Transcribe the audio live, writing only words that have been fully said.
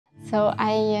So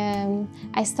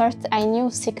I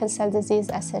knew sickle cell disease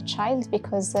as a child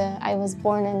because I was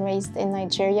born and raised in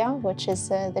Nigeria, which is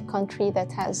the country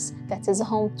that is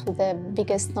home to the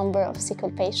biggest number of sickle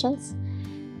patients.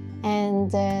 And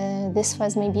this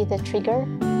was maybe the trigger.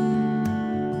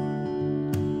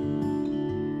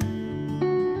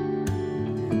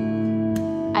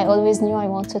 I always knew I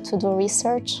wanted to do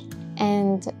research,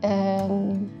 and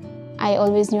I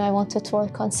always knew I wanted to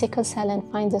work on sickle cell and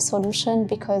find a solution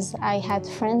because I had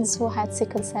friends who had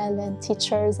sickle cell and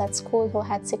teachers at school who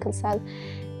had sickle cell.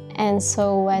 And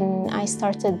so when I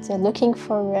started looking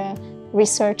for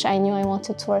research, I knew I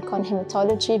wanted to work on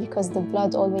hematology because the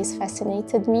blood always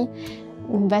fascinated me.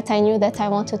 But I knew that I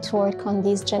wanted to work on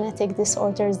these genetic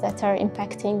disorders that are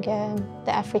impacting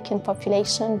the African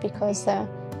population because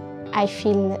I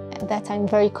feel that I'm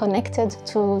very connected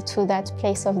to that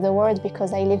place of the world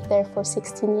because I lived there for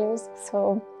 16 years.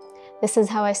 So this is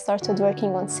how I started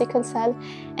working on sickle cell.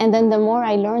 And then the more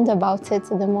I learned about it,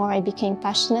 the more I became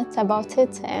passionate about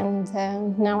it. And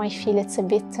now I feel it's a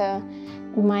bit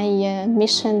my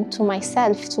mission to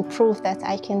myself to prove that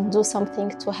I can do something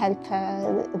to help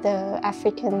the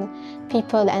African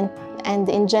people and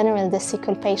in general the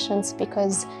sickle patients,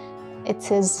 because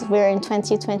we're in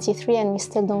 2023 and we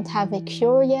still don't have a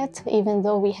cure yet, even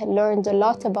though we had learned a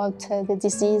lot about the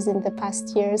disease in the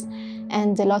past years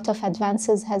and a lot of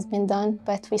advances has been done,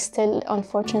 but we still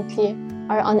unfortunately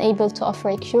are unable to offer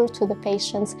a cure to the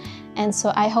patients. And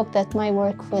so I hope that my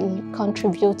work will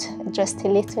contribute just a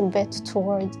little bit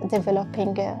toward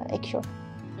developing a cure.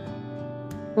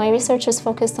 My research is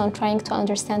focused on trying to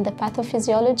understand the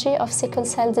pathophysiology of sickle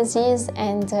cell disease,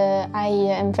 and I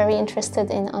am very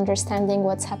interested in understanding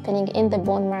what's happening in the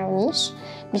bone marrow niche,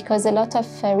 because a lot of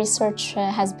research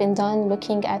has been done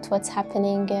looking at what's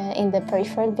happening in the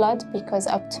peripheral blood, because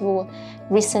up to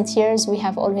recent years we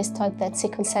have always thought that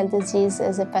sickle cell disease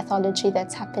is a pathology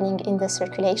that's happening in the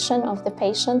circulation of the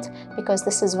patient, because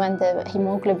this is when the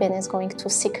hemoglobin is going to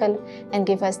sickle and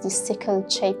give us these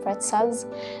sickle-shaped red cells.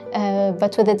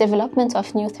 But with the development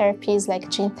of new therapies like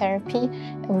gene therapy,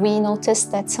 we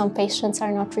noticed that some patients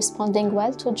are not responding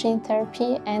well to gene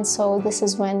therapy, and so this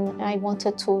is when I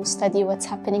wanted to study what's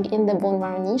happening in the bone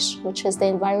marrow niche, which is the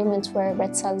environment where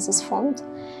red cells is formed.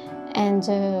 And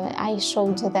I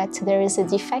showed that there is a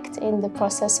defect in the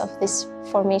process of this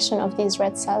formation of these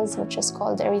red cells, which is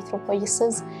called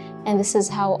erythropoiesis, and this is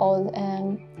how all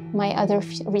my other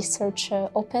research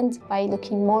opened, by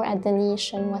looking more at the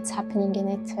niche and what's happening in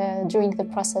it during the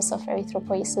process of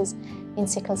erythropoiesis in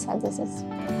sickle cell disease.